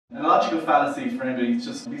A logical fallacy for anybody is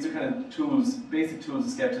just, these are kind of tools, basic tools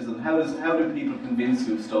of skepticism. How do people convince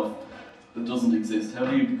you of stuff that doesn't exist? How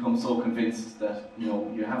do you become so convinced that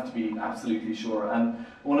you have to be absolutely sure? And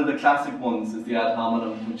one of the classic ones is the ad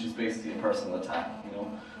hominem, which is basically a personal attack.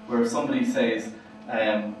 Where if somebody says,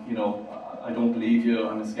 I don't believe you,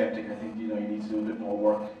 I'm a skeptic, I think you need to do a bit more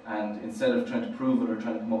work, and instead of trying to prove it or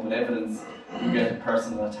trying to come up with evidence, you get a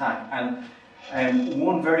personal attack. And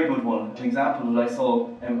one very good one, an example that I saw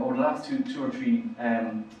over the last two or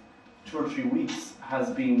three weeks, has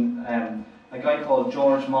been a guy called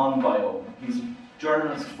George Monbiot. He's a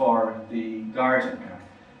journalist for The Guardian,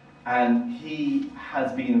 and he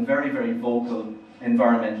has been a very, very vocal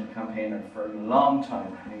environmental campaigner for a long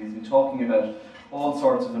time. And he's been talking about all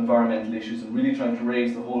sorts of environmental issues and really trying to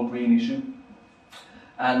raise the whole green issue.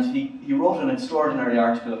 And he wrote an extraordinary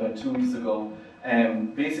article about 2 weeks ago,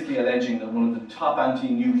 basically alleging that one of the top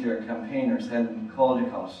anti-nuclear campaigners, Helen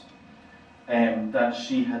Caldicott, that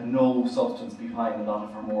she had no substance behind a lot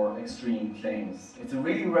of her more extreme claims. It's a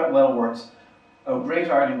really well worth, a great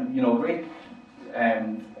argument,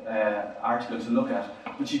 article to look at.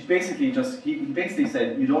 But she basically he basically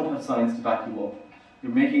said, you don't have science to back you up.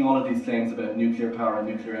 You're making all of these claims about nuclear power and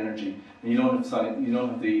nuclear energy, and you don't have science,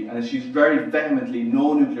 and she's very vehemently,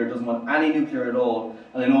 no nuclear, doesn't want any nuclear at all.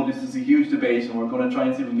 And I know this is a huge debate, and we're going to try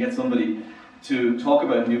and see if we can get somebody to talk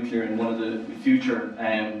about nuclear in one of the future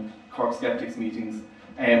Cork Skeptics meetings.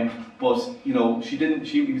 But he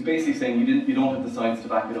was basically saying you don't have the science to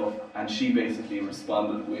back it up, and she basically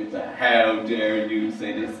responded with, how dare you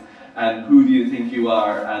say this, and who do you think you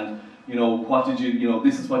are, and what did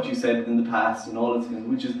this is what you said in the past, and all this,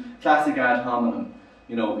 which is classic ad hominem.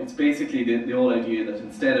 It's basically the whole idea that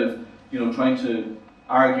instead of trying to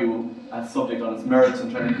argue a subject on its merits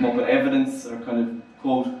and trying to come up with evidence or kind of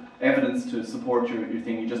quote evidence to support your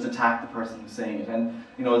thing, you just attack the person who's saying it. And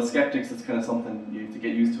as skeptics, it's kind of something you have to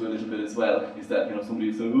get used to a little bit as well. Is that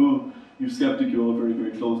somebody says, "Oh, you're skeptic, you're all very,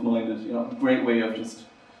 very close-minded." A great way of just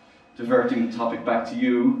diverting the topic back to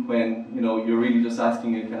you when you're really just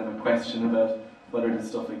asking a kind of a question about whether this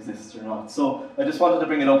stuff exists or not. So I just wanted to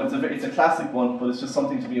bring it up. It's a classic one, but it's just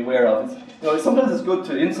something to be aware of. Sometimes it's good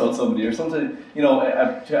to insult somebody, or something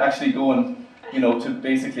to actually go and to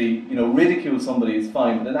basically ridicule somebody is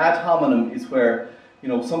fine. But an ad hominem is where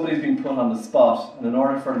somebody's being put on the spot, and in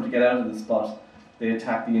order for them to get out of the spot, they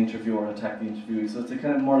attack the interviewer, attack the interviewee. So it's a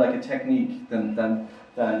kind of more like a technique than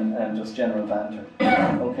just general banter.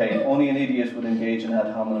 Okay, only an idiot would engage in ad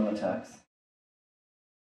hominem attacks.